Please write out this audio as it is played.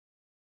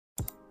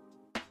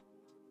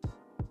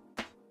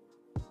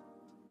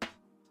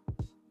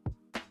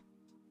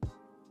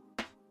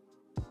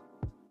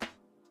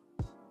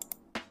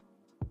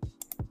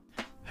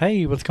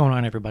Hey, what's going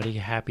on, everybody?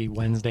 Happy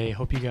Wednesday.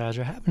 Hope you guys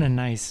are having a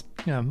nice,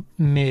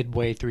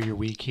 midway through your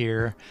week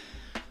here.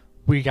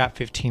 We got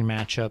 15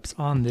 matchups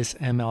on this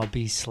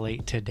MLB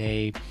slate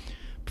today.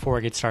 Before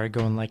I get started,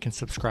 go and like and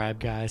subscribe,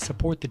 guys.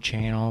 Support the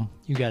channel.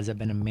 You guys have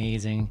been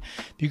amazing.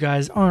 If you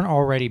guys aren't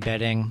already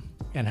betting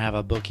and have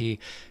a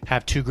bookie,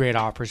 have two great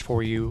offers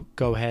for you.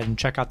 Go ahead and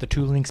check out the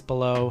two links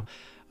below.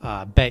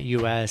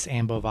 BetUS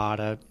and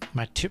Bovada,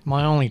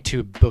 my only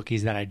two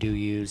bookies that I do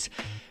use.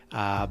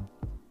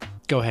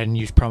 Go ahead and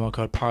use promo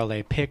code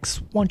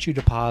ParlayPicks once you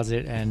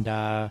deposit, and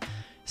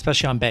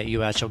especially on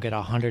BetUS, you'll get a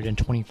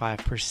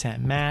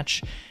 125%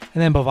 match.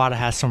 And then Bovada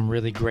has some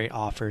really great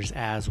offers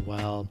as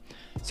well.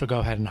 So go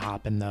ahead and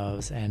hop in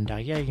those. And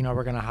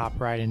we're going to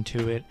hop right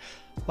into it.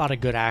 A lot of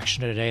good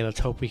action today. Let's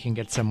hope we can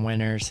get some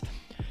winners.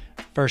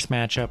 First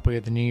matchup, we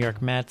have the New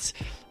York Mets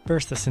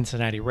versus the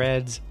Cincinnati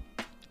Reds.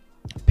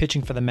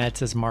 Pitching for the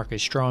Mets is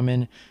Marcus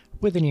Stroman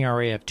with an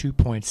ERA of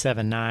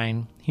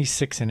 2.79. He's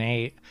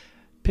 6-8.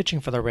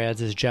 Pitching for the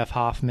Reds is Jeff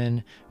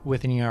Hoffman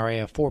with an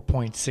ERA of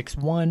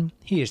 4.61.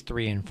 He is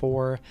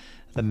 3-4.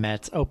 The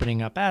Mets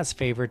opening up as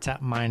favorites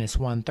at minus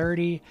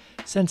 130.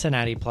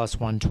 Cincinnati plus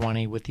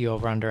 120 with the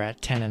over-under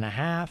at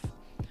 10.5.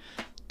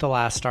 The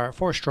last start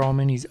for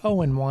Stroman, he's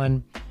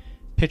 0-1.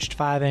 Pitched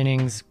 5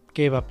 innings,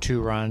 gave up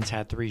 2 runs,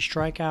 had 3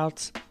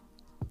 strikeouts.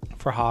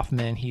 For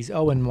Hoffman, he's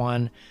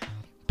 0-1.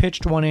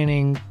 Pitched 1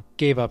 inning,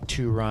 gave up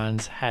 2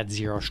 runs, had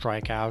 0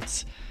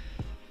 strikeouts.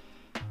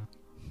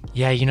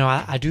 Yeah,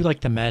 I do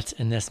like the Mets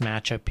in this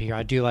matchup here.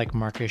 I do like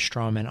Marcus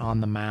Stroman on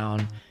the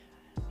mound.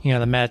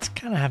 The Mets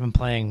kind of have been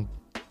playing,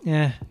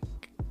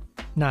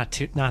 not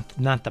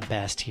the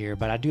best here,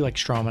 but I do like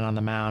Stroman on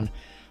the mound.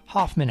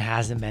 Hoffman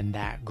hasn't been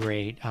that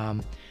great.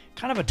 Kind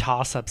of a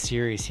toss-up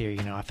series here.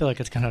 I feel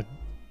like it's going to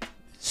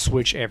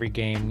switch every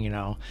game,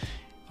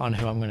 on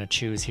who I'm going to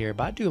choose here.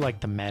 But I do like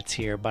the Mets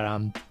here. But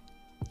I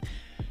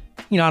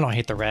don't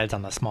hate the Reds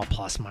on the small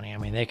plus money. I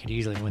mean, they could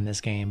easily win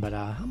this game, but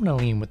I'm going to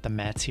lean with the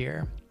Mets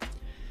here.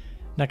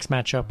 Next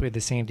matchup, we have the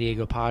San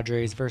Diego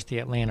Padres versus the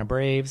Atlanta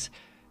Braves.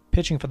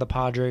 Pitching for the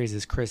Padres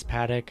is Chris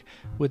Paddack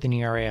with an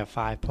ERA of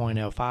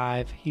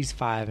 5.05. He's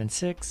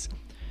 5-6.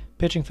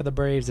 Pitching for the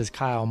Braves is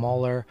Kyle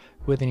Muller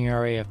with an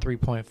ERA of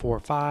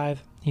 3.45.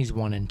 He's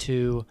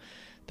 1-2.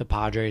 The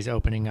Padres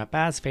opening up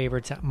as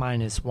favorites at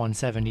minus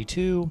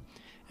 172.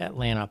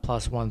 Atlanta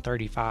plus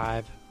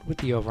 135 with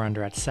the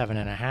over-under at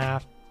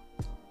 7.5.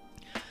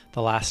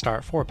 The last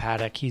start for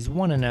Paddack, he's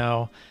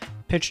 1-0,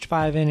 pitched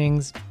 5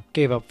 innings,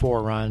 gave up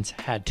 4 runs,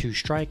 had 2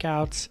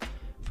 strikeouts.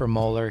 For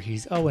Muller,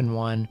 he's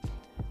 0-1,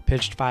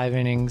 pitched 5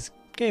 innings,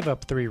 gave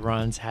up 3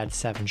 runs, had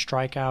 7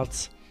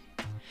 strikeouts.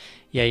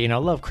 Yeah,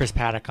 love Chris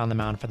Paddack on the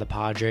mound for the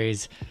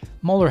Padres.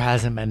 Muller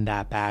hasn't been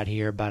that bad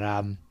here,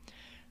 but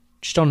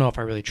just don't know if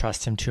I really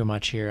trust him too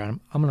much here.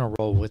 I'm going to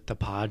roll with the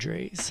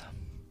Padres.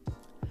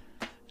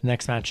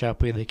 Next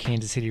matchup, we have the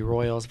Kansas City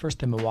Royals versus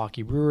the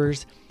Milwaukee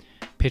Brewers.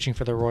 Pitching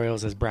for the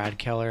Royals is Brad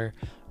Keller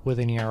with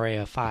an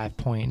ERA of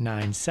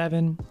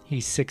 5.97.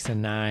 He's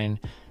 6-9.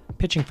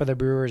 Pitching for the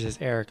Brewers is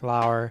Eric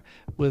Lauer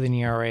with an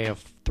ERA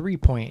of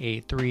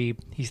 3.83.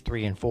 He's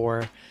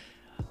 3-4.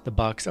 The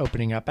Brewers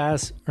opening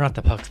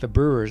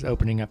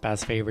up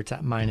as favorites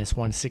at minus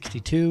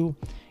 162.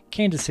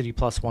 Kansas City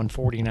plus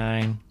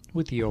 149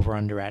 with the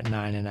over-under at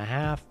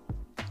 9.5.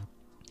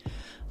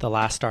 The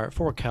last start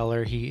for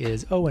Keller, he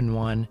is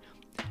 0-1.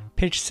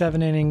 Pitched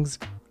 7 innings,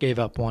 gave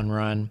up 1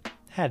 run,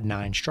 had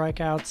 9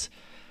 strikeouts.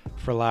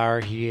 For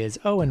Lauer, he is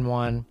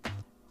 0-1,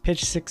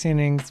 pitched 6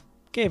 innings,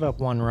 gave up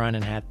 1 run,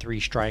 and had 3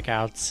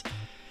 strikeouts.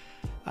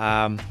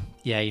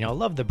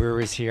 Love the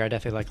Brewers here. I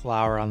definitely like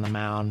Lauer on the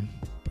mound.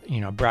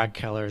 Brad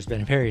Keller has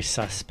been very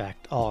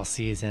suspect all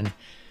season.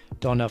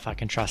 Don't know if I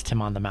can trust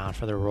him on the mound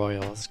for the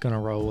Royals. Going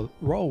to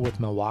roll with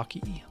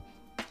Milwaukee.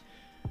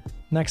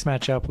 Next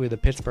matchup, we have the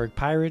Pittsburgh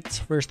Pirates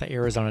versus the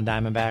Arizona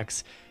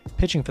Diamondbacks.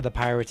 Pitching for the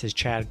Pirates is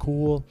Chad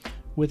Kuhl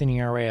with an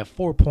ERA of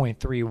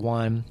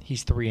 4.31.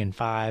 He's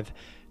 3-5.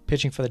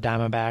 Pitching for the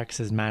Diamondbacks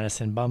is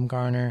Madison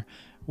Bumgarner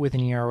with an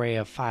ERA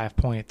of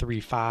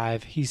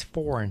 5.35. He's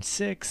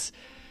 4-6.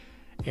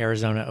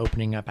 Arizona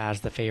opening up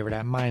as the favorite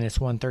at minus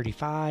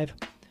 135.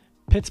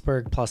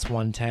 Pittsburgh plus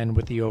 110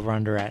 with the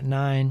over-under at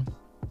 9.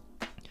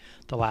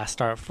 The last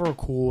start for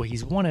Kuhl,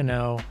 he's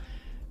 1-0.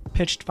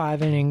 Pitched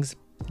 5 innings,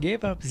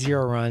 gave up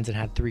 0 runs, and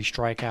had 3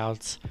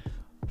 strikeouts.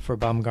 For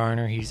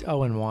Bumgarner, he's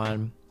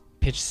 0-1.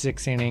 Pitched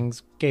 6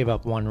 innings, gave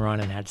up 1 run,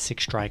 and had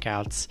 6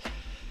 strikeouts.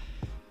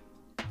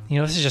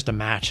 This is just a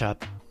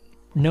matchup.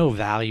 No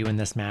value in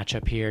this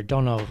matchup here.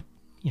 Don't know,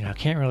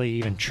 can't really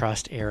even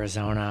trust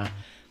Arizona.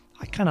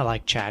 I kind of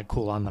like Chad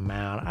Kuhl on the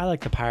mound. I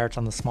like the Pirates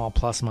on the small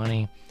plus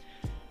money.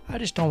 I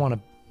just don't want to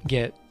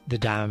get the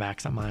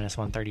Diamondbacks at minus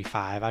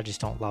 135. I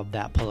just don't love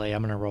that play.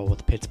 I'm going to roll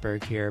with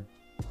Pittsburgh here.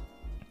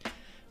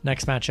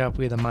 Next matchup,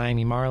 we have the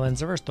Miami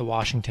Marlins versus the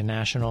Washington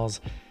Nationals.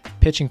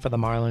 Pitching for the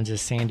Marlins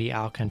is Sandy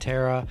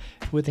Alcantara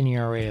with an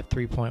ERA of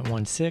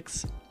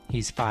 3.16.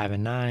 He's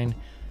 5-9.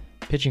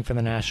 Pitching for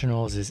the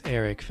Nationals is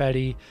Eric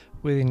Fedde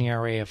with an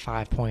ERA of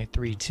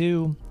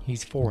 5.32.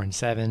 He's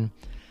 4-7.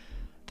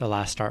 The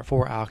last start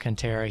for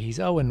Alcantara, he's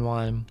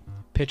 0-1,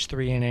 pitched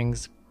 3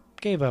 innings,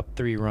 gave up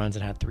 3 runs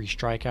and had 3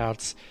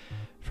 strikeouts.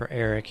 For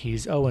Eric,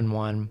 he's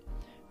 0-1,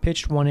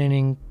 pitched 1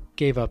 inning,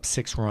 gave up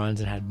 6 runs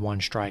and had 1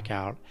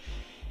 strikeout.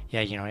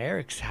 Yeah,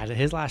 Eric's had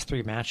his last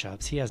 3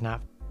 matchups. He has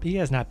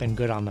not been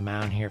good on the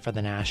mound here for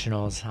the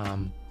Nationals.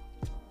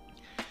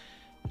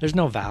 There's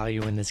no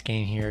value in this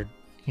game here.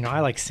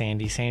 I like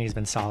Sandy. Sandy's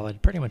been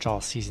solid pretty much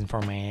all season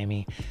for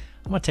Miami.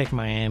 I'm going to take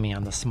Miami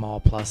on the small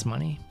plus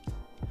money.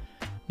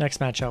 Next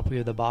matchup, we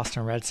have the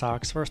Boston Red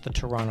Sox versus the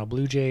Toronto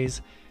Blue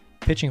Jays.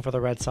 Pitching for the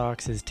Red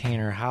Sox is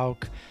Tanner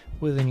Houck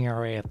with an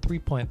ERA of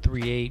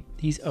 3.38.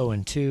 He's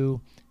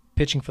 0-2.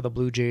 Pitching for the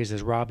Blue Jays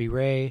is Robbie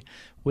Ray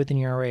with an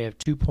ERA of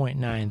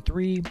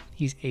 2.93.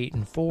 He's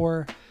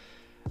 8-4.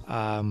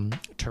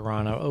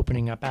 Toronto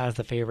opening up as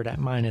the favorite at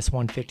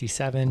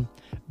 -157.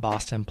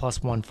 Boston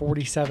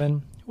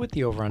 +147 with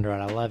the over-under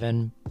at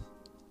 11.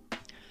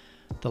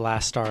 The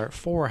last start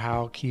for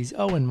Houck, he's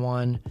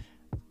 0-1.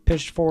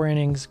 Pitched 4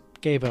 innings,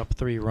 gave up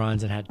 3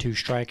 runs and had 2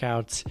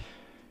 strikeouts.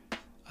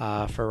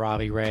 For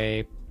Robbie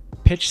Ray,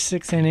 pitched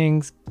 6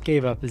 innings,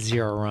 gave up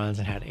 0 runs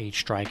and had 8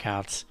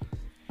 strikeouts.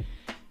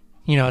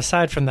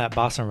 Aside from that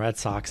Boston Red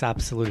Sox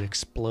absolute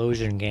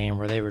explosion game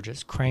where they were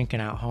just cranking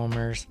out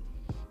homers,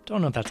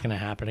 don't know if that's going to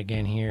happen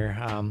again here.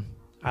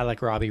 I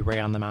like Robbie Ray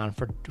on the mound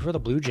for the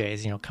Blue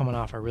Jays. Coming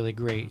off a really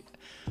great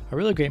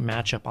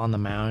matchup on the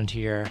mound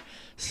here.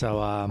 So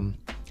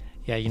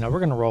we're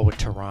going to roll with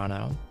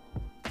Toronto.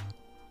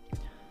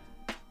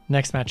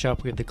 Next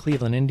matchup, we have the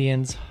Cleveland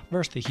Indians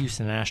versus the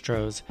Houston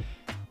Astros.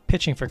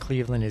 Pitching for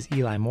Cleveland is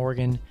Eli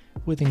Morgan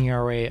with an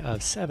ERA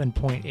of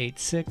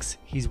 7.86.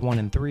 He's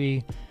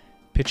 1-3.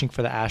 Pitching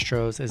for the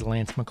Astros is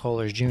Lance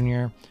McCullers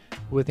Jr.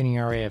 with an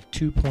ERA of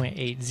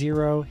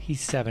 2.80.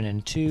 He's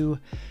 7-2.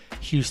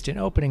 Houston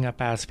opening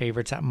up as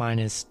favorites at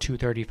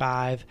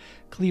 -235.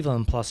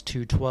 Cleveland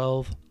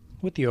 +212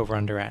 with the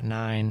over-under at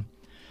 9.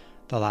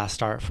 The last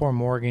start for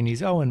Morgan,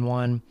 he's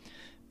 0-1.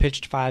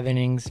 Pitched 5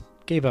 innings,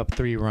 gave up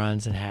 3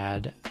 runs and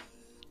had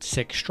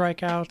 6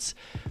 strikeouts.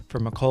 For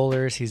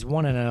McCullers, he's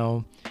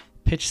 1-0.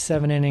 Pitched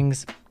 7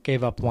 innings,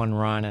 gave up 1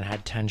 run and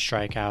had 10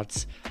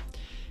 strikeouts.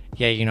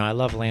 Yeah, I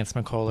love Lance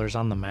McCullers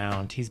on the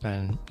mound. He's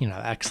been,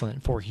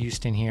 excellent for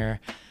Houston here.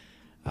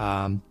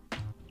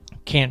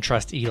 Can't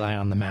trust Eli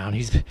on the mound.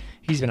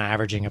 He's been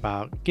averaging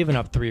about giving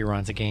up 3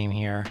 runs a game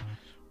here.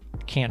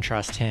 Can't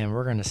trust him.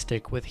 We're going to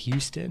stick with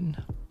Houston.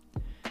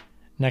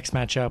 Next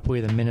matchup, we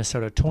have the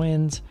Minnesota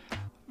Twins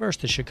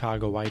versus the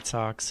Chicago White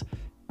Sox.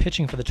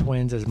 Pitching for the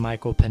Twins is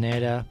Michael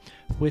Pineda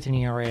with an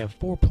ERA of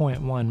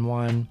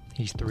 4.11.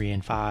 He's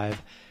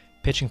 3-5.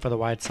 Pitching for the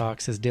White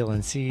Sox is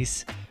Dylan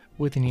Cease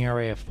with an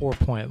ERA of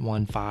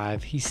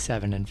 4.15. He's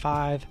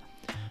 7-5.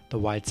 The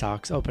White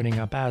Sox opening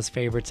up as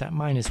favorites at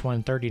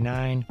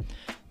 -139.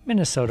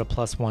 Minnesota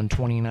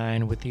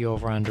 +129 with the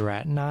over-under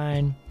at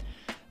 9.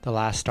 The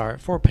last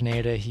start for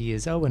Pineda, he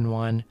is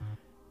 0-1.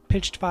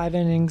 Pitched 5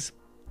 innings,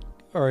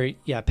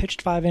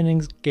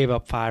 gave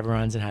up 5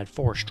 runs and had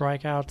 4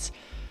 strikeouts.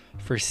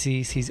 For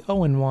Cease, he's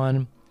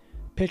 0-1.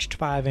 Pitched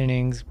 5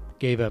 innings,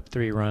 gave up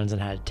 3 runs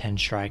and had 10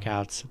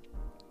 strikeouts.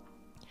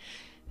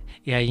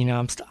 Yeah,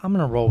 I'm going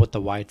to roll with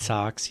the White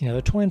Sox.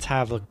 The Twins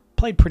have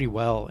played pretty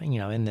well,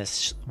 in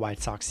this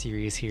White Sox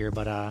series here,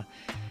 but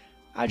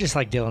I just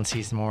like Dylan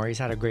Cease more. He's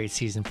had a great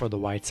season for the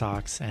White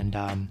Sox, and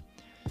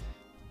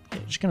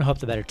just going to hope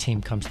the better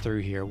team comes through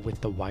here with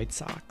the White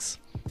Sox.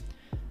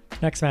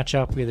 Next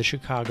matchup, we have the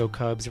Chicago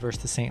Cubs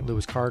versus the St.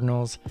 Louis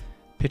Cardinals.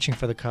 Pitching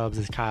for the Cubs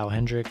is Kyle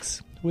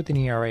Hendricks with an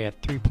ERA of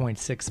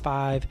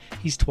 3.65.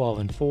 He's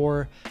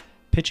 12-4.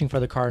 Pitching for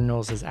the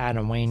Cardinals is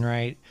Adam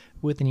Wainwright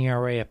with an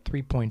ERA of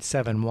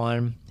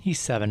 3.71. He's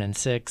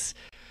 7-6.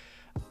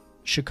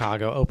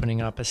 Chicago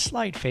opening up as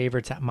slight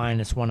favorites at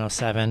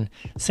 -107.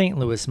 St.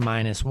 Louis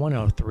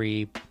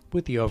 -103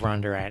 with the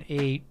over-under at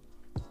 8.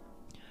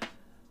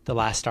 The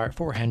last start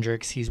for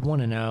Hendricks, he's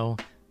 1-0.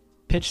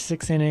 Pitched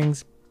 6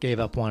 innings, gave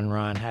up 1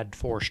 run, had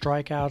 4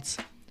 strikeouts.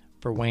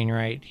 For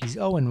Wainwright, he's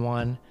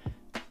 0-1.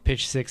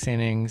 Pitched 6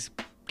 innings,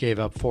 gave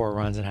up 4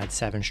 runs and had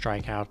 7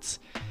 strikeouts.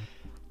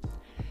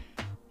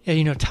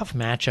 Yeah, tough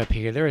matchup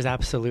here. There is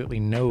absolutely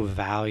no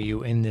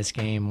value in this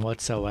game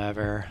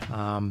whatsoever.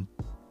 I'm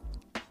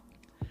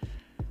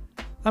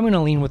going to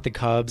lean with the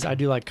Cubs. I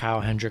do like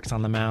Kyle Hendricks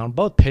on the mound.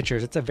 Both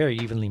pitchers, it's a very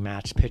evenly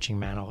matched pitching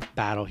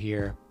battle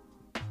here.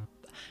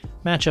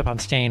 Matchup I'm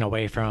staying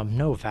away from.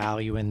 No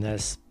value in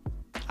this.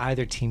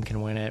 Either team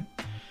can win it.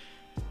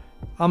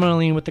 I'm going to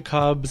lean with the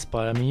Cubs,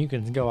 but you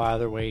can go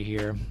either way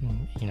here,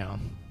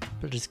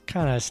 but just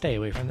kind of stay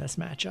away from this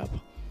matchup.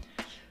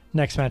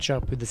 Next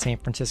matchup with the San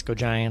Francisco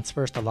Giants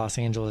versus the Los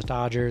Angeles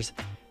Dodgers.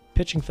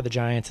 Pitching for the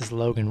Giants is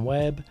Logan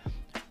Webb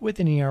with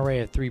an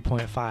ERA of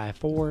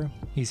 3.54.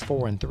 He's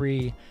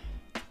 4-3.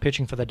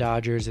 Pitching for the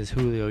Dodgers is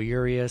Julio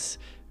Urias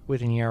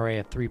with an ERA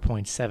of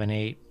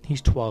 3.78.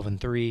 He's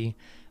 12-3.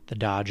 The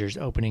Dodgers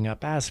opening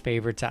up as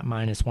favorites at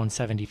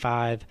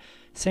 -175.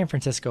 San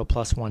Francisco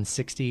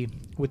 +160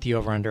 with the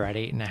over-under at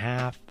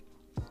 8.5.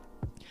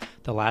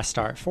 The last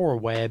start for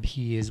Webb,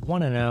 he is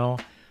 1-0.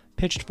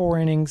 Pitched 4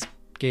 innings,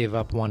 gave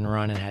up 1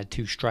 run and had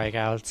 2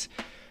 strikeouts.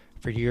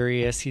 For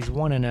Urias, he's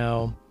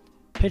 1-0,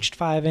 pitched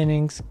 5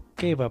 innings,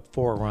 gave up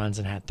 4 runs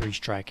and had 3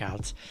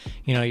 strikeouts.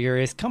 You know,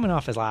 Urias coming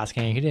off his last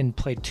game, he didn't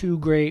play too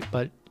great,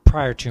 but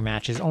prior 2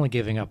 matches, only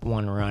giving up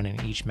 1 run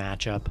in each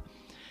matchup.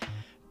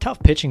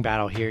 Tough pitching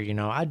battle here, you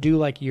know. I do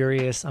like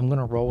Urias. I'm going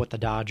to roll with the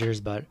Dodgers,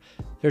 but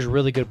there's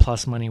really good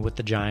plus money with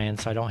the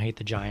Giants, so I don't hate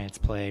the Giants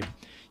play.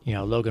 You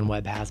know, Logan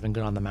Webb has been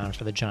good on the mound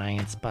for the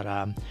Giants, but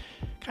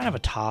kind of a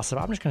toss-up.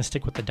 I'm just going to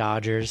stick with the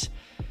Dodgers.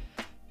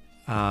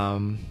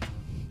 And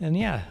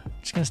yeah,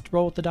 just going to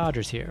roll with the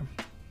Dodgers here.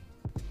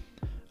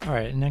 All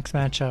right, next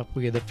matchup,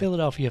 we have the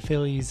Philadelphia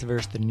Phillies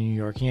versus the New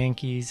York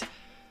Yankees.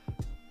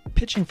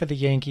 Pitching for the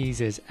Yankees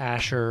is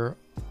Asher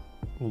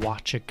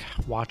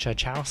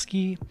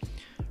Wachowski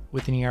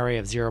with an ERA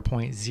of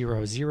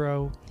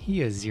 0.00.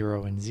 He is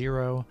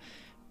 0-0.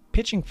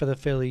 Pitching for the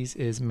Phillies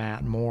is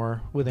Matt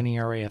Moore with an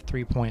ERA of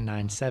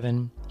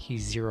 3.97.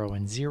 He's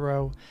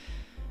 0-0.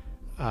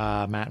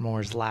 Matt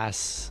Moore's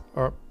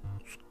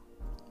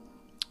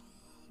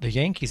the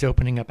Yankees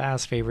opening up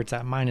as favorites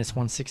at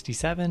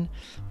 -167.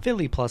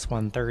 Philly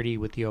 +130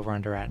 with the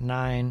over-under at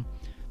 9.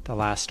 The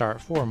last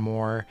start for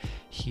Moore,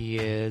 he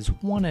is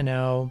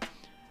 1-0.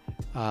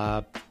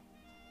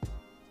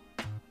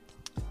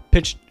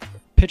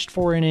 Pitched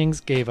 4 innings,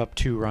 gave up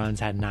 2 runs,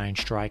 had 9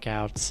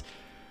 strikeouts.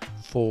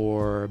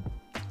 For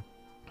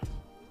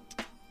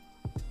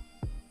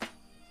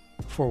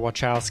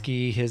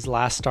Wachowski, his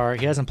last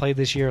start, he hasn't played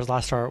this year. His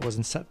last start was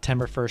in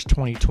September 1st,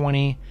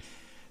 2020.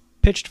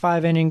 Pitched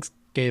 5 innings,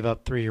 gave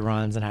up 3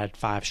 runs, and had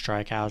 5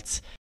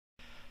 strikeouts.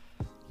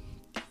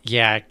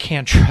 Yeah,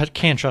 can't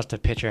trust a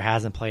pitcher.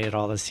 Hasn't played at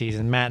all this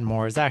season. Matt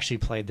Moore has actually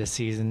played this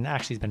season.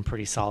 Actually, has been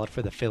pretty solid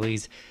for the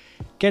Phillies.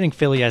 Getting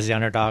Philly as the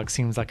underdog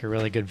seems like a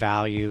really good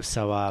value.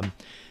 So I think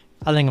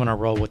I'm going to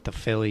roll with the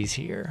Phillies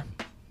here.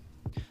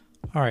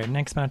 All right,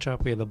 next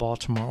matchup, we have the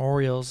Baltimore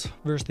Orioles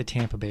versus the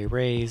Tampa Bay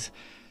Rays.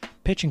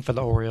 Pitching for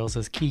the Orioles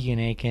is Keegan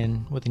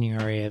Aiken with an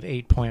ERA of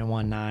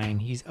 8.19.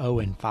 He's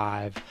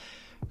 0-5.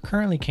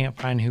 Currently can't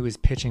find who is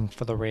pitching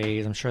for the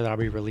Rays. I'm sure that'll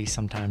be released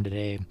sometime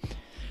today.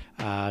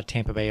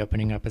 Tampa Bay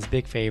opening up as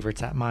big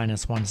favorites at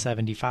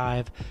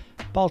 -175.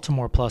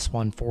 Baltimore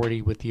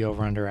 +140 with the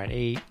over-under at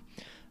 8.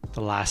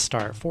 The last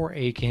start for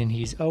Aiken,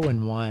 he's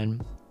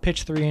 0-1.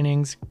 Pitched 3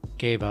 innings,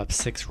 gave up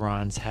 6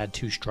 runs, had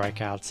 2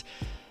 strikeouts.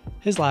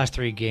 His last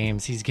 3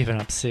 games, he's given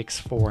up 6,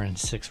 4, and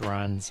 6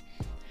 runs.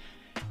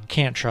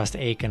 Can't trust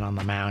Aiken on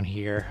the mound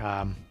here.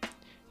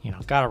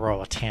 Got to roll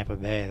with Tampa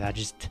Bay.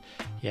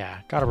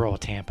 Got to roll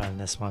with Tampa in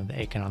this one,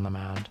 Aiken on the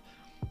mound.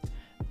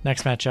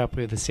 Next matchup,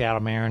 we have the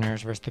Seattle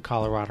Mariners versus the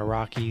Colorado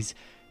Rockies.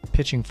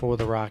 Pitching for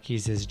the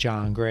Rockies is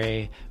John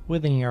Gray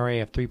with an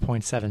ERA of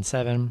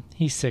 3.77.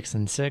 He's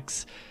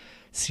 6-6.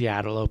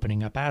 Seattle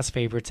opening up as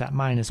favorites at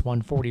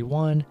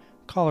 -141.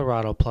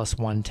 Colorado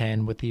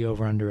 +110 with the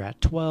over-under at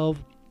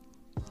 12.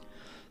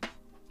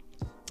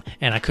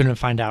 And I couldn't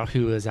find out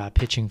who is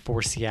pitching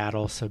for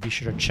Seattle, so be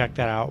sure to check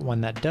that out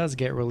when that does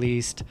get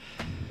released.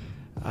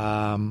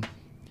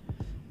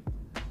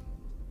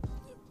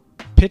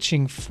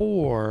 Pitching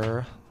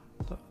for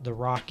the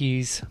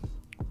Rockies,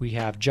 we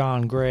have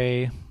John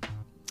Gray.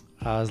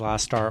 His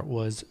last start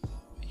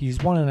he's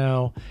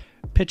 1-0,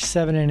 pitched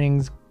 7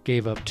 innings,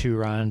 gave up 2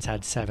 runs,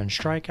 had 7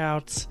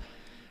 strikeouts.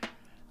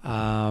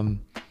 We're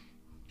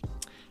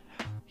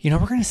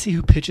going to see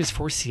who pitches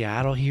for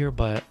Seattle here,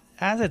 but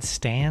as it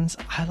stands,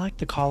 I like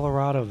the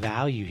Colorado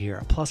value here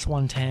at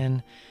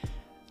 +110.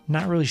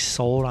 Not really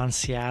sold on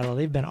Seattle.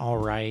 They've been all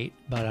right,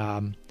 but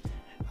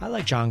I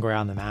like John Gray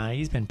on the mound.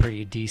 He's been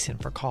pretty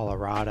decent for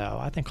Colorado.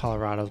 I think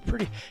Colorado's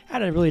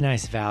had a really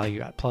nice value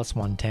at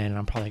 +110, and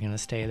I'm probably going to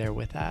stay there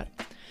with that.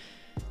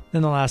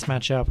 Then the last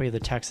matchup, we have the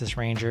Texas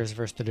Rangers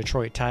versus the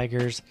Detroit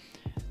Tigers.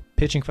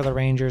 Pitching for the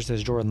Rangers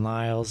is Jordan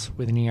Lyles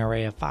with an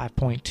ERA of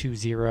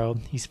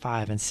 5.20. He's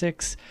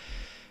 5-6.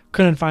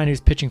 Couldn't find who's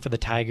pitching for the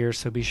Tigers,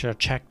 so be sure to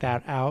check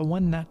that out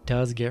when that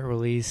does get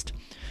released.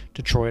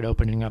 Detroit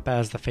opening up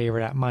as the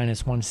favorite at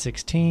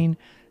 -116.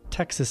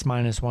 Texas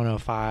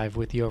 -105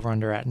 with the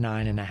over-under at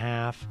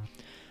 9.5.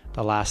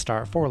 The last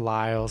start for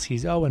Lyles,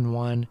 he's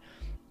 0-1.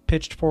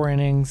 Pitched 4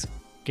 innings,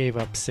 gave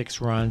up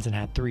 6 runs, and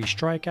had 3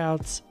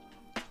 strikeouts.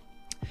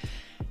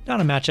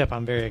 Not a matchup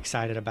I'm very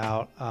excited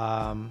about.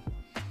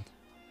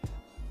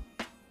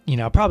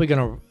 Probably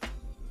gonna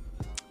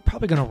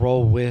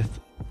roll with.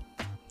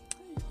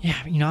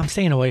 I'm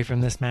staying away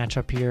from this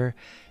matchup here.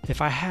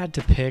 If I had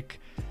to pick,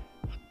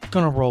 I'm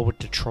gonna roll with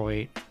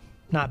Detroit.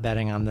 Not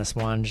betting on this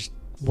one. Just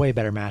way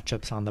better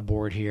matchups on the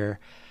board here.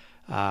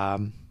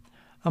 I'm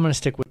gonna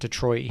stick with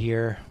Detroit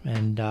here,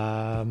 and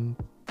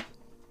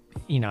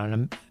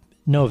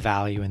no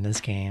value in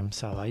this game,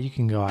 so you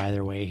can go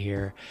either way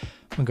here.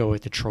 I'm gonna go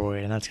with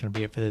Detroit, and that's gonna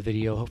be it for the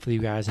video. Hopefully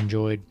you guys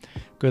enjoyed.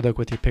 Good luck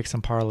with your picks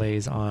and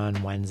parlays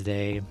on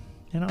Wednesday,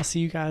 and I'll see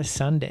you guys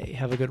Sunday.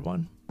 Have a good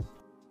one.